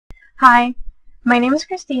Hi, my name is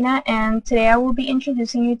Christina, and today I will be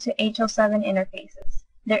introducing you to HL7 interfaces,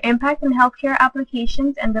 their impact in healthcare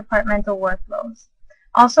applications and departmental workflows.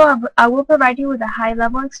 Also, I will provide you with a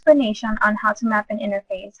high-level explanation on how to map an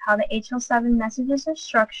interface, how the HL7 messages are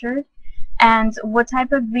structured, and what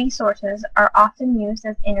type of resources are often used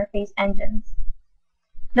as interface engines.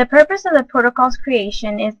 The purpose of the protocol's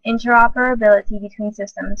creation is interoperability between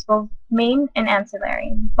systems, both main and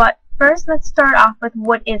ancillary. But first, let's start off with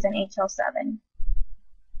what is an HL7.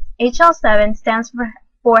 HL7 stands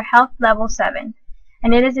for Health Level 7,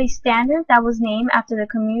 and it is a standard that was named after the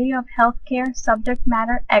community of healthcare subject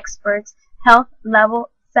matter experts, Health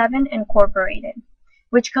Level 7 Incorporated,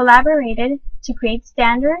 which collaborated to create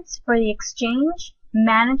standards for the exchange,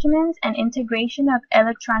 management, and integration of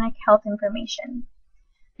electronic health information.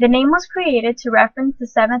 The name was created to reference the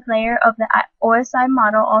seventh layer of the OSI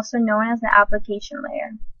model, also known as the application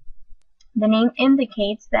layer. The name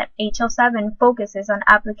indicates that HL7 focuses on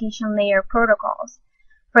application layer protocols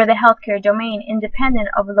for the healthcare domain independent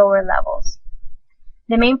of lower levels.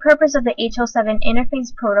 The main purpose of the HL7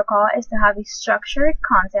 interface protocol is to have a structured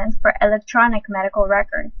content for electronic medical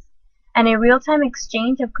records and a real-time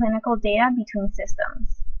exchange of clinical data between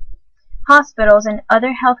systems. Hospitals and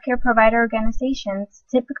other healthcare provider organizations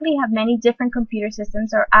typically have many different computer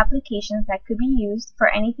systems or applications that could be used for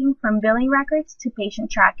anything from billing records to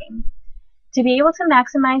patient tracking, to be able to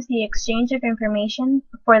maximize the exchange of information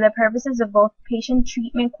for the purposes of both patient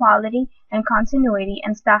treatment quality and continuity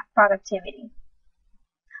and staff productivity.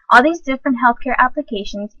 All these different healthcare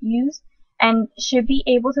applications use and should be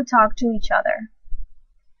able to talk to each other.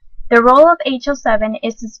 The role of HL7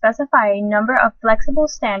 is to specify a number of flexible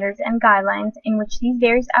standards and guidelines in which these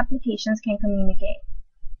various applications can communicate.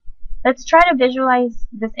 Let's try to visualize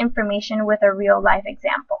this information with a real-life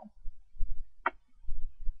example.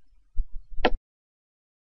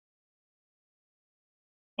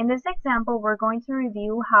 In this example, we're going to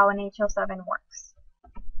review how an HL7 works.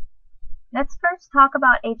 Let's first talk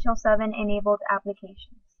about HL7-enabled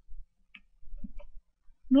applications.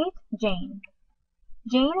 Meet Jane.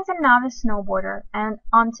 Jane is a novice snowboarder, and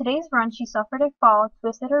on today's run she suffered a fall,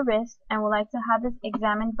 twisted her wrist, and would like to have this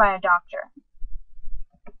examined by a doctor.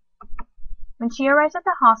 When she arrives at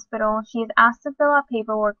the hospital, she is asked to fill out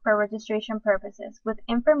paperwork for registration purposes with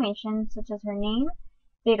information such as her name,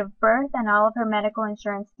 date of birth, and all of her medical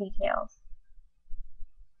insurance details.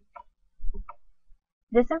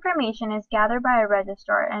 This information is gathered by a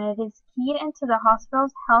registrar, and it is keyed into the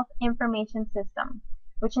hospital's health information system,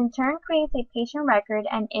 which in turn creates a patient record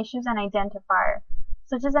and issues an identifier,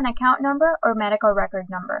 such as an account number or medical record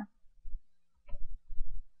number.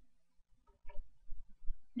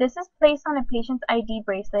 This is placed on a patient's ID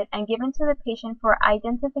bracelet and given to the patient for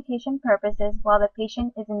identification purposes while the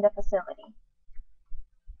patient is in the facility.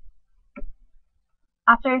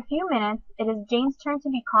 After a few minutes, it is Jane's turn to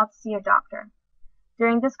be called to see a doctor.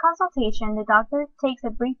 During this consultation, the doctor takes a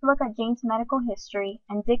brief look at Jane's medical history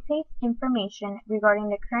and dictates information regarding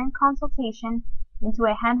the current consultation into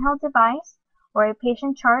a handheld device or a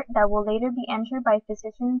patient chart that will later be entered by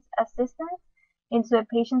physician's assistants into a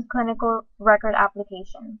patient's clinical record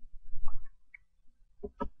application.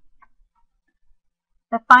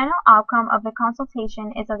 The final outcome of the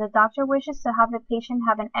consultation is that the doctor wishes to have the patient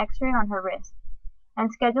have an X-ray on her wrist, and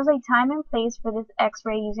schedules a time and place for this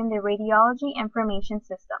X-ray using the radiology information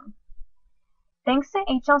system. Thanks to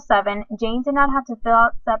HL7, Jane did not have to fill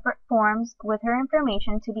out separate forms with her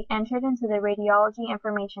information to be entered into the radiology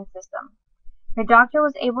information system. Her doctor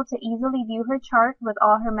was able to easily view her chart with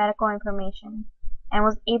all her medical information, and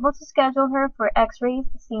was able to schedule her for X-rays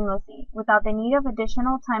seamlessly without the need of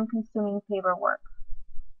additional time-consuming paperwork.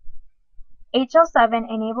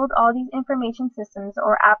 HL7 enabled all these information systems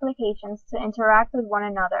or applications to interact with one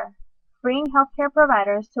another, freeing healthcare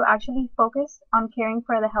providers to actually focus on caring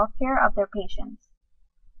for the healthcare of their patients.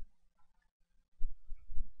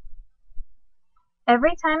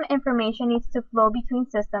 Every time information needs to flow between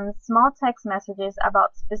systems, small text messages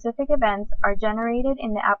about specific events are generated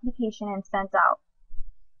in the application and sent out.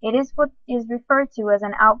 It is what is referred to as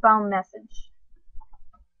an outbound message.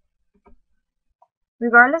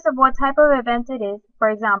 Regardless of what type of event it is, for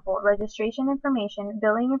example, registration information,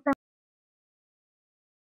 billing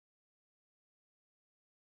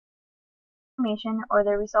information, or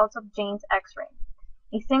the results of Jane's X-ray,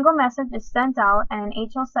 a single message is sent out, and an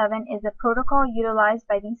HL7 is a protocol utilized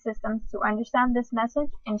by these systems to understand this message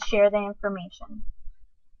and share the information.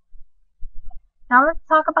 Now let's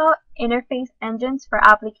talk about interface engines for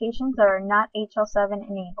applications that are not HL7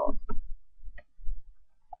 enabled.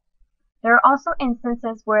 There are also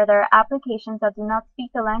instances where there are applications that do not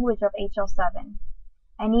speak the language of HL7,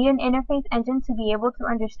 I need an interface engine to be able to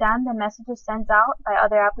understand the messages sent out by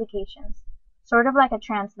other applications, sort of like a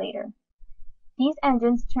translator. These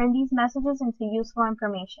engines turn these messages into useful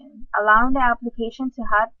information, allowing the application to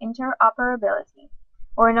have interoperability,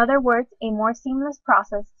 or in other words, a more seamless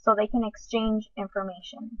process so they can exchange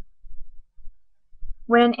information.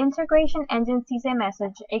 When an integration engine sees a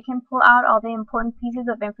message, it can pull out all the important pieces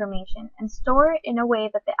of information and store it in a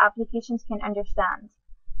way that the applications can understand,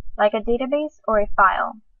 like a database or a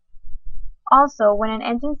file. Also, when an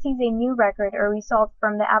engine sees a new record or result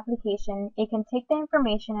from the application, it can take the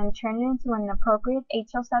information and turn it into an appropriate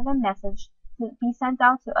HL7 message to be sent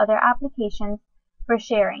out to other applications for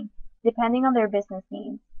sharing, depending on their business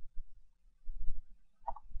needs.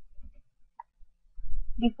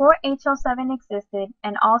 Before HL7 existed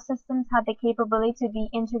and all systems had the capability to be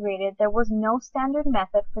integrated, there was no standard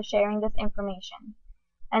method for sharing this information,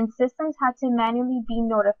 and systems had to manually be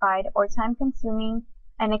notified, or time-consuming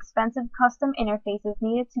and expensive custom interfaces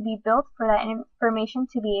needed to be built for that information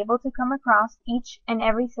to be able to come across each and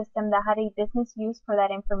every system that had a business use for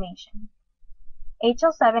that information.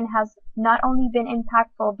 HL7 has not only been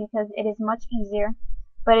impactful because it is much easier,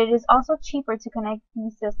 but it is also cheaper to connect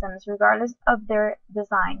these systems regardless of their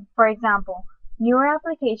design. For example, newer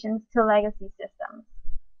applications to legacy systems.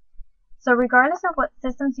 So regardless of what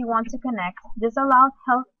systems you want to connect, this allows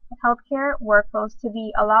healthcare workflows to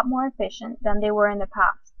be a lot more efficient than they were in the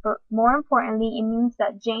past. But more importantly, it means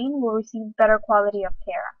that Jane will receive better quality of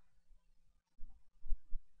care.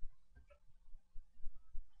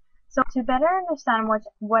 So to better understand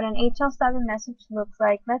what an HL7 message looks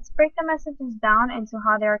like, let's break the messages down into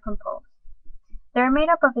how they are composed. They are made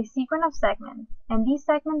up of a sequence of segments, and these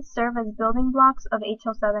segments serve as building blocks of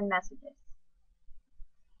HL7 messages.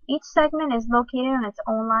 Each segment is located on its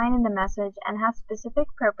own line in the message and has specific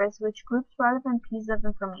purpose which groups relevant pieces of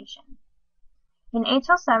information. In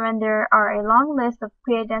HL7, there are a long list of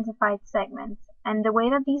pre-identified segments, and the way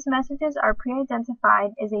that these messages are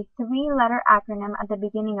pre-identified is a 3-letter acronym at the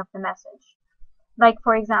beginning of the message. Like,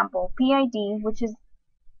 for example, PID, which is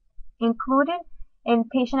included in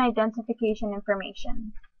patient identification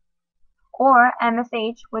information, or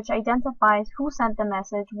MSH, which identifies who sent the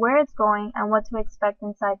message, where it's going, and what to expect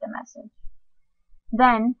inside the message.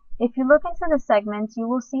 Then, if you look into the segments, you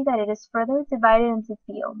will see that it is further divided into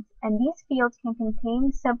fields, and these fields can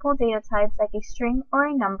contain simple data types like a string or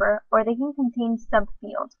a number, or they can contain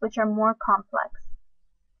subfields, which are more complex.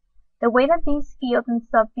 The way that these fields and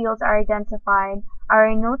subfields are identified are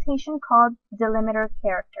a notation called delimiter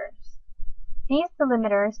characters. These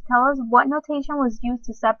delimiters tell us what notation was used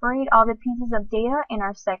to separate all the pieces of data in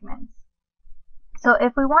our segments. So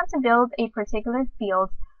if we want to build a particular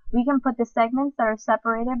field, we can put the segments that are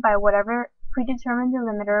separated by whatever predetermined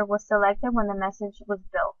delimiter was selected when the message was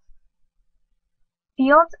built.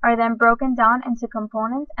 Fields are then broken down into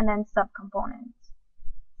components and then subcomponents.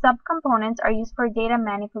 Subcomponents are used for data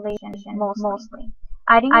manipulation mostly.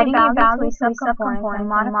 Adding a value to a subcomponent can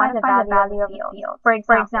modify the value of a field. For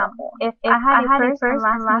example, if I had a first and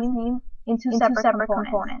last name in two separate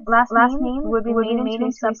components, last name would be made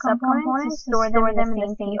into a subcomponent to store them in the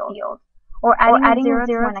same field, or adding a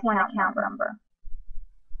zero to an account number.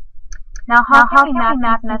 Now, how can we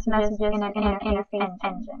map these messages in an interface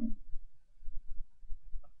engine?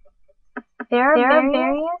 There are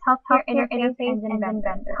various healthcare interface engine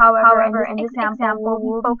vendors. However, in this example,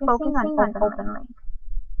 we'll be focusing on OpenLink.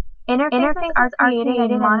 Interfaces are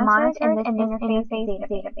created and monitored in this interface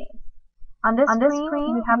database. On this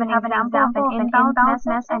screen, we have an example of an inbound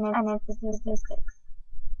message and its statistics.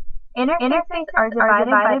 Interfaces are divided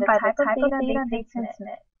by the type of data they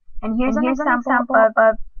transmit. And here's an example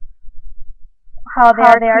of how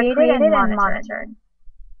they are created and monitored.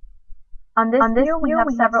 On this view, we have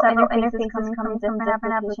several interfaces coming from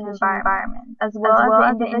different application environments, as well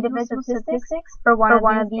as the individual statistics for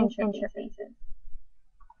one of these interfaces.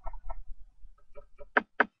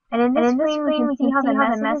 And in this screen, we can see how the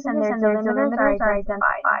messages and their delimiters are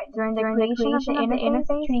identified during the creation of the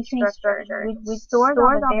interface tree structure, which stores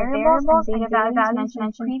all the variables and data values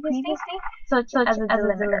mentioned previously, such as a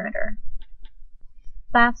delimiter.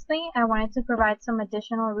 Lastly, I wanted to provide some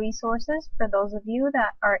additional resources for those of you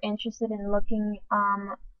that are interested in looking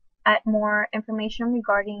at more information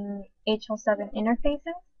regarding HL7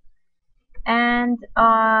 interfaces. And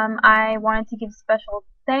I wanted to give special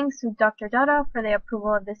thanks to Dr. Dutta for the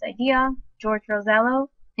approval of this idea, George Rosello,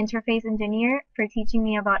 interface engineer, for teaching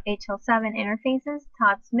me about HL7 interfaces,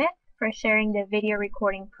 Todd Smith for sharing the video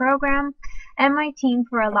recording program, and my team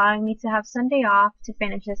for allowing me to have Sunday off to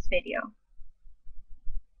finish this video.